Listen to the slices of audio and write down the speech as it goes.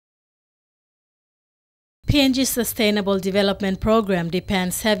PNG's Sustainable Development Program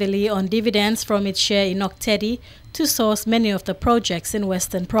depends heavily on dividends from its share in Oktedi to source many of the projects in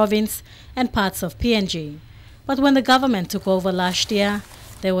Western Province and parts of PNG. But when the government took over last year,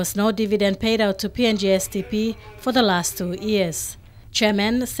 there was no dividend paid out to PNGSDP for the last 2 years.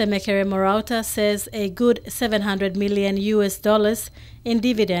 Chairman Semekere Morauta says a good $700 million in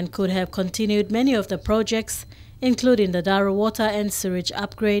dividend could have continued many of the projects, including the Daru water and sewage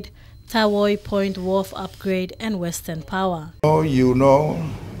upgrade, Tawoi Point Wharf upgrade, and Western Power. You know,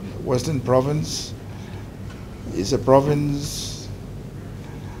 Western Province is a province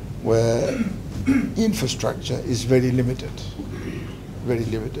where infrastructure is very limited. Very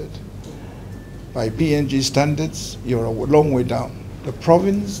limited. By PNG standards, you're a long way down. The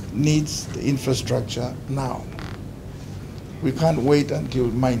province needs the infrastructure now. We can't wait until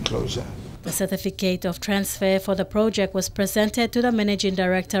mine closure. The certificate of transfer for the project was presented to the Managing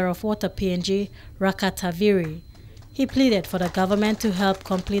Director of Water PNG, Raka Taviri. He pleaded for the government to help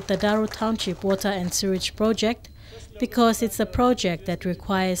complete the Daru Township Water and Sewage project because it's a project that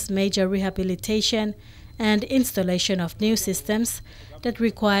requires major rehabilitation and installation of new systems that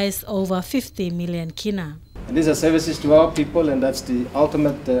requires over 50 million kina. And these are services to our people, and that's the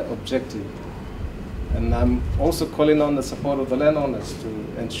ultimate objective. And I'm also calling on the support of the landowners to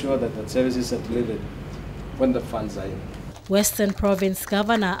ensure that the services are delivered when the funds are in. Western Province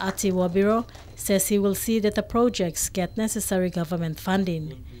Governor Ati Wabiro says he will see that the projects get necessary government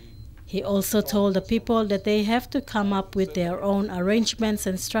funding. He also told the people that they have to come up with their own arrangements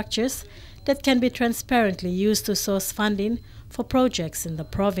and structures that can be transparently used to source funding for projects in the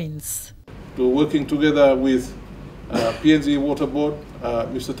province. We're working together with PNG Water Board,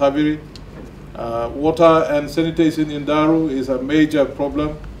 Mr. Taviri. Water and sanitation in Daru is a major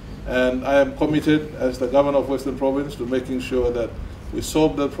problem, and I am committed as the Governor of Western Province to making sure that we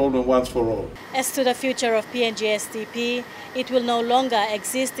solve that problem once for all. As to the future of PNGSDP, it will no longer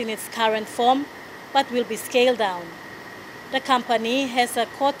exist in its current form, but will be scaled down. The company has a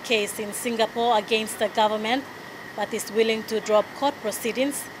court case in Singapore against the government, but is willing to drop court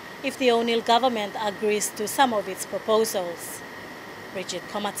proceedings if the O'Neill government agrees to some of its proposals. Bridget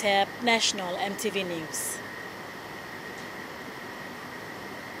Komateb, National MTV News.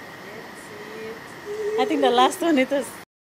 I think the last one it was